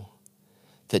people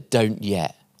that don't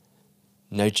yet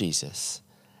know Jesus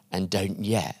and don't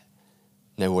yet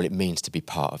know what it means to be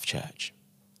part of church?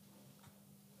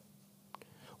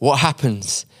 What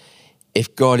happens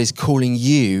if God is calling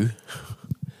you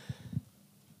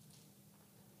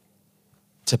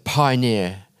to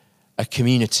pioneer a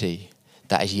community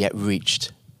that is yet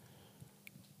reached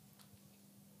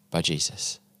by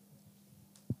Jesus,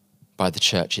 by the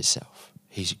church itself?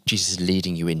 Jesus is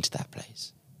leading you into that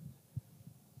place.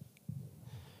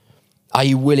 Are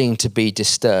you willing to be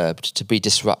disturbed, to be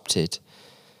disrupted,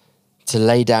 to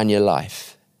lay down your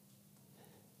life?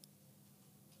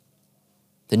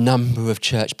 The number of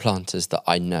church planters that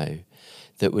I know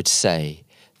that would say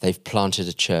they've planted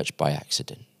a church by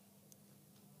accident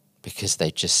because they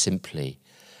just simply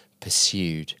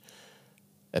pursued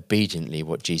obediently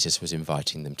what Jesus was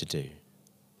inviting them to do.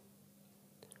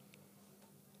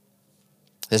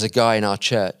 There's a guy in our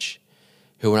church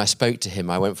who, when I spoke to him,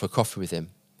 I went for a coffee with him.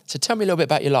 I said, tell me a little bit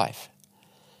about your life.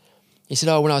 He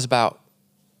said, when I was about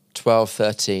 12,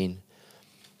 13,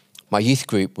 my youth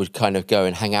group would kind of go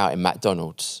and hang out in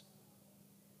McDonald's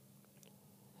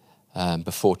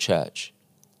before church.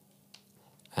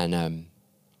 And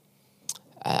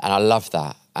I loved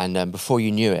that. And before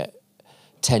you knew it,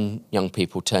 10 young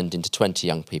people turned into 20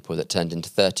 young people, that turned into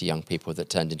 30 young people, that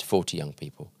turned into 40 young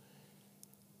people.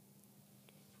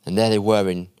 And there they were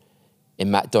in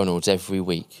McDonald's every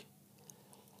week.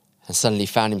 And suddenly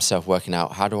found himself working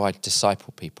out, how do I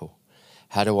disciple people?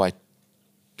 How do I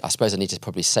suppose I need to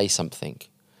probably say something.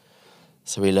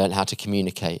 So he learned how to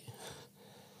communicate.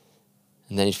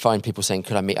 And then he'd find people saying,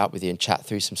 could I meet up with you and chat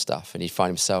through some stuff? And he'd find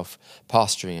himself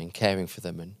pastoring and caring for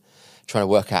them and trying to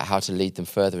work out how to lead them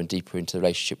further and deeper into the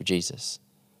relationship with Jesus.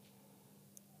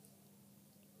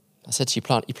 I said to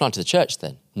you, you planted the church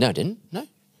then? No, I didn't. No.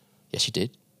 Yes, you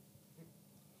did.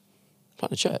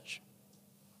 Plant the church.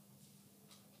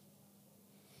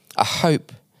 I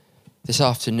hope this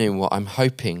afternoon, what I'm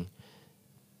hoping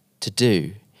to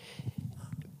do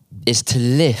is to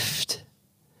lift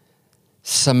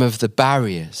some of the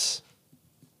barriers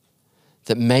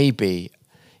that maybe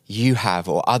you have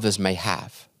or others may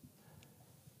have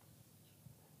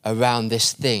around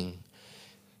this thing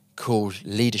called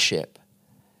leadership,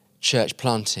 church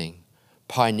planting,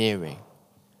 pioneering,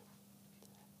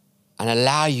 and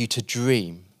allow you to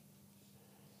dream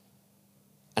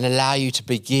and allow you to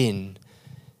begin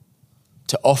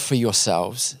to offer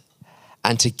yourselves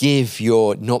and to give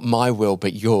your, not my will,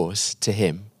 but yours to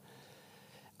him,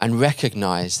 and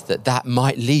recognize that that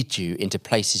might lead you into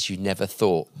places you never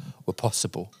thought were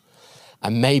possible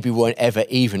and maybe weren't ever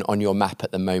even on your map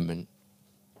at the moment.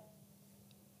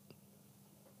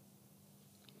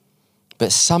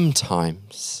 But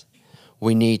sometimes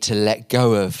we need to let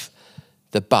go of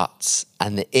the buts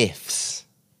and the ifs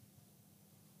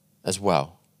as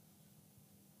well.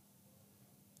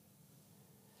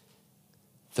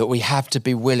 That we have to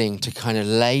be willing to kind of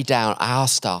lay down our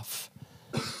stuff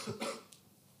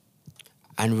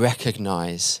and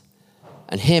recognize,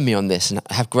 and hear me on this and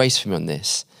have grace for me on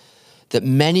this, that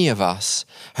many of us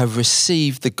have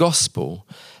received the gospel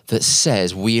that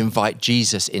says we invite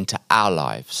Jesus into our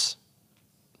lives.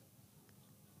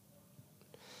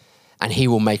 And he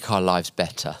will make our lives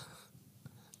better.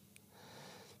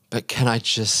 But can I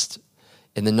just,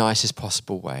 in the nicest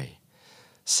possible way,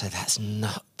 say that's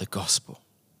not the gospel.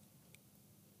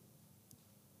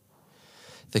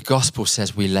 The gospel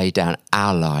says we lay down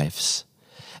our lives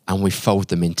and we fold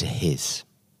them into his.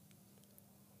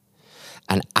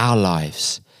 And our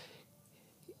lives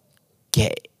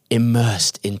get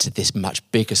immersed into this much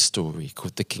bigger story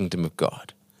called the kingdom of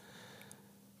God.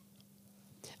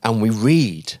 And we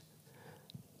read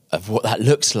of what that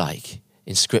looks like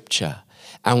in scripture.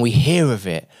 And we hear of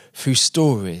it through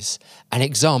stories and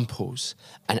examples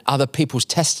and other people's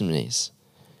testimonies.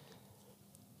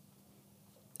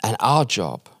 And our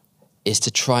job is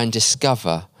to try and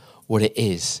discover what it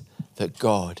is that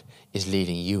God is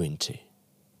leading you into.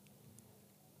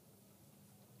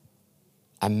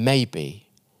 And maybe,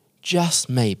 just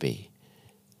maybe,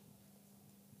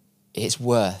 it's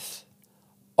worth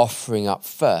offering up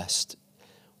first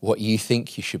what you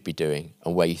think you should be doing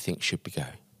and where you think should be going.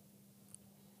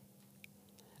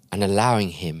 And allowing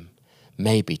him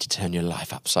maybe to turn your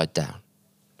life upside down.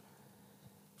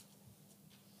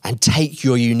 And take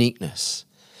your uniqueness,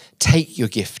 take your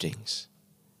giftings,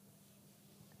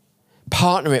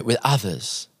 partner it with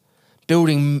others,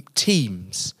 building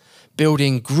teams,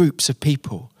 building groups of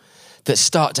people that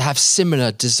start to have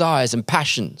similar desires and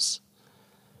passions.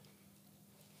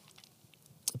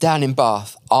 Down in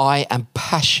Bath, I am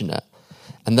passionate,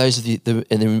 and those of you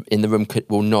in the room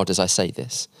will nod as I say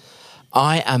this.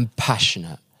 I am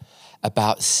passionate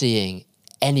about seeing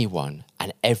anyone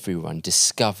and everyone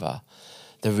discover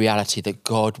the reality that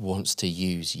God wants to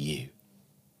use you.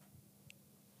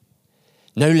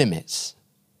 No limits,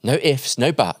 no ifs,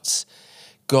 no buts.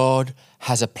 God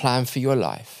has a plan for your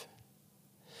life,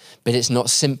 but it's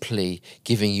not simply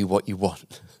giving you what you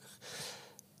want.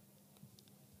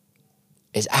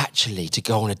 It's actually to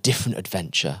go on a different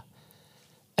adventure,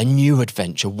 a new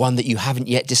adventure, one that you haven't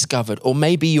yet discovered, or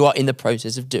maybe you are in the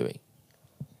process of doing.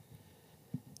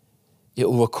 It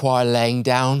will require laying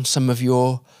down some of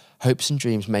your hopes and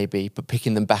dreams maybe, but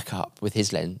picking them back up with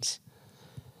his lens.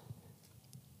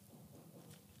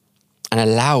 And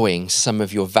allowing some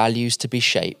of your values to be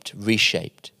shaped,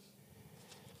 reshaped.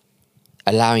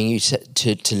 Allowing you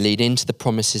to lead into the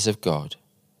promises of God.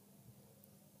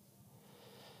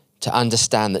 To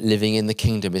understand that living in the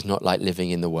kingdom is not like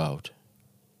living in the world.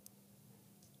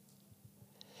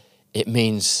 It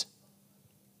means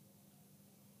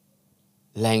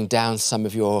laying down some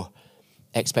of your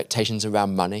expectations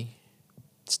around money,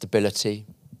 stability,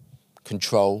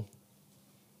 control,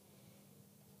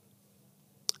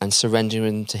 and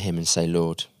surrendering to him and say,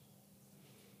 Lord,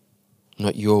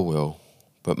 not your will,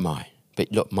 but mine.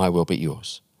 But not my will, but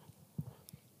yours.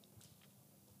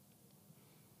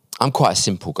 I'm quite a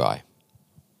simple guy.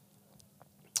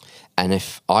 And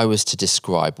if I was to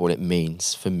describe what it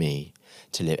means for me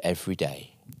to live every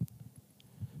day,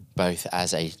 both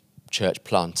as a church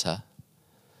planter,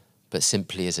 but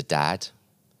simply as a dad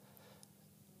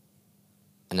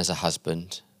and as a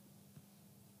husband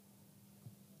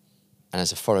and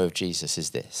as a follower of Jesus, is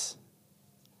this.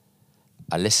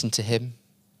 I listen to him,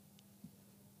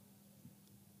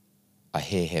 I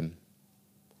hear him,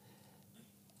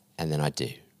 and then I do.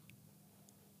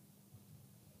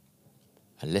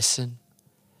 I listen,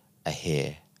 I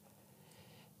hear,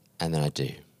 and then I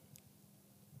do.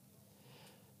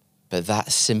 But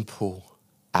that simple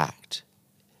act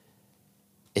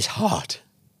is hard.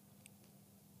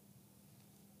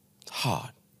 It's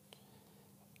hard.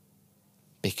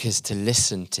 Because to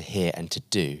listen, to hear, and to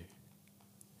do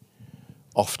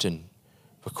often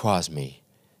requires me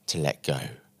to let go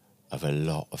of a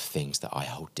lot of things that I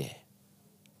hold dear.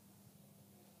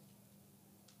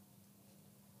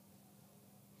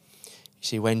 You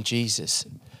see, when Jesus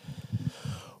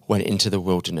went into the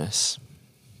wilderness,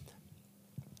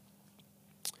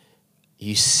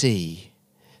 you see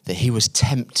that he was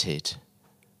tempted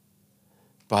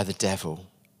by the devil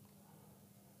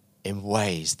in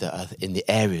ways that are in the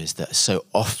areas that so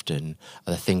often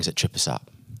are the things that trip us up.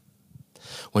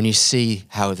 When you see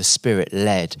how the Spirit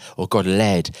led, or God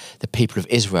led the people of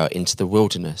Israel into the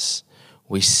wilderness,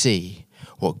 we see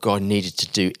what God needed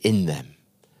to do in them.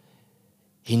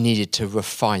 He needed to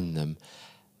refine them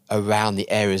around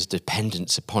the areas of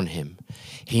dependence upon him.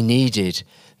 He needed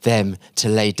them to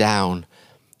lay down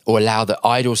or allow the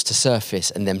idols to surface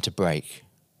and them to break.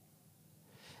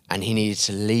 And he needed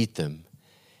to lead them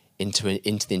into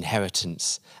the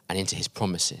inheritance and into his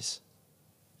promises.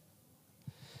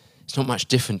 It's not much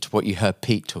different to what you heard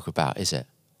Pete talk about, is it,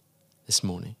 this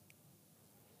morning?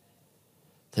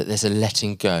 That there's a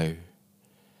letting go,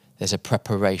 there's a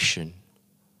preparation,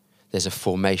 there's a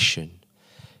formation,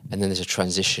 and then there's a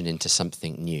transition into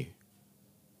something new.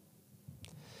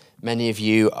 Many of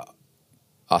you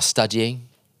are studying.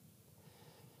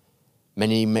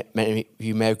 Many of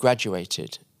you may have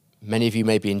graduated. Many of you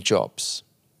may be in jobs.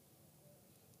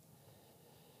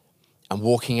 And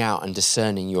walking out and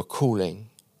discerning your calling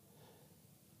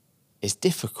is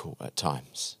difficult at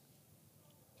times.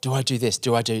 Do I do this?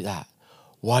 Do I do that?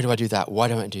 Why do I do that? Why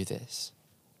don't I do this?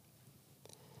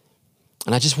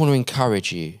 And I just want to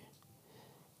encourage you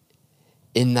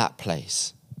in that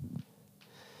place,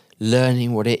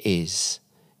 learning what it is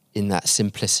in that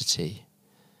simplicity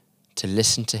to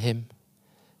listen to him,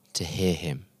 to hear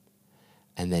him,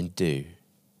 and then do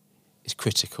is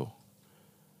critical.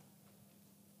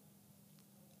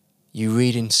 You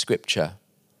read in Scripture,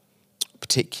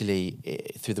 particularly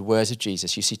through the words of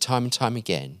Jesus, you see time and time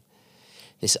again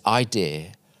this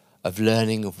idea of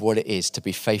learning of what it is to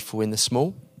be faithful in the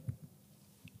small.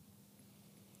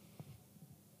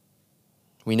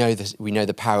 We know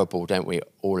the parable, don't we?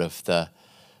 All of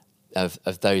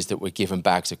those that were given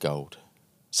bags of gold.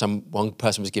 One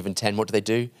person was given 10. What did they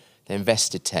do? They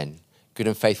invested 10. Good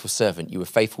and faithful servant. You were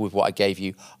faithful with what I gave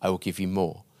you. I will give you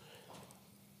more.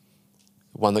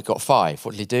 The one that got 5.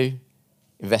 What did he do?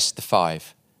 Invested the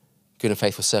 5. Good and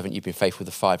faithful servant. You've been faithful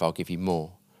with the 5. I'll give you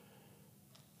more.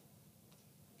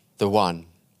 The 1.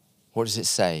 What does it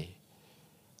say?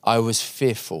 I was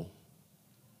fearful.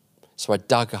 So I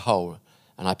dug a hole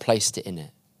and I placed it in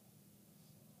it.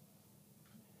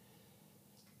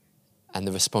 And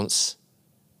the response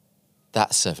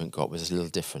that servant got was a little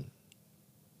different.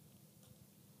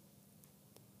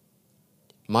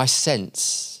 My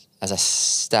sense, as I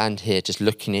stand here just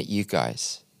looking at you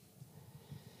guys,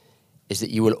 is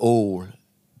that you will all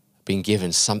been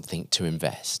given something to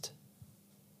invest.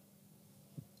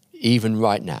 Even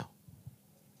right now.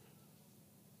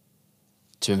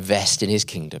 To invest in his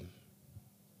kingdom.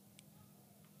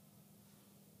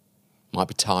 Might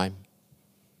be time.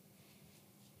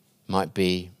 Might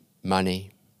be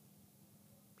money.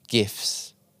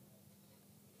 Gifts.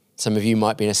 Some of you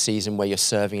might be in a season where you're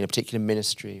serving in a particular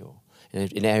ministry or in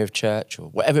an area of church or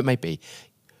whatever it may be.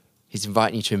 He's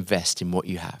inviting you to invest in what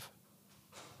you have.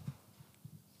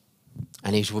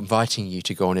 And he's inviting you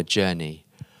to go on a journey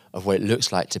of what it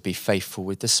looks like to be faithful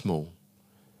with the small.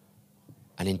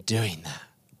 And in doing that,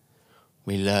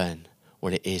 we learn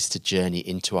what it is to journey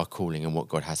into our calling and what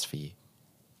God has for you.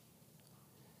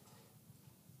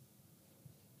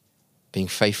 Being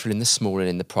faithful in the small and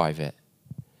in the private,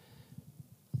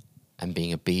 and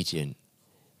being obedient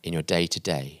in your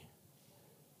day-to-day.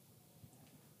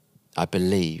 I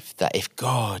believe that if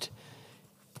God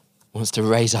wants to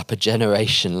raise up a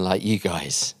generation like you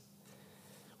guys,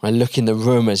 when I look in the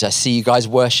room as I see you guys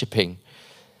worshiping,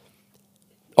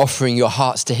 offering your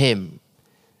hearts to him,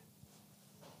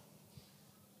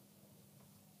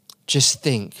 just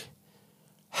think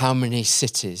how many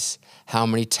cities, how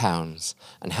many towns,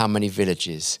 and how many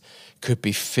villages could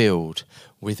be filled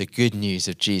with the good news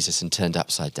of Jesus and turned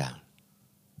upside down.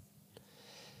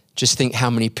 Just think how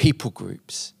many people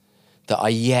groups that are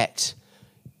yet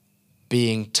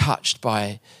being touched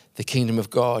by the kingdom of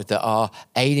God, that are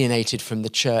alienated from the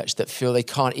church, that feel they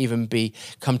can't even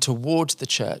come towards the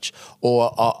church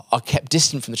or are kept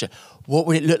distant from the church. What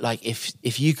would it look like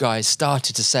if you guys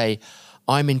started to say,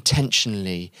 I'm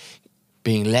intentionally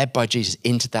being led by Jesus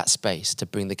into that space to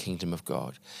bring the kingdom of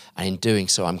God. And in doing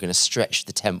so, I'm going to stretch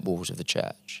the tent walls of the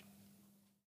church.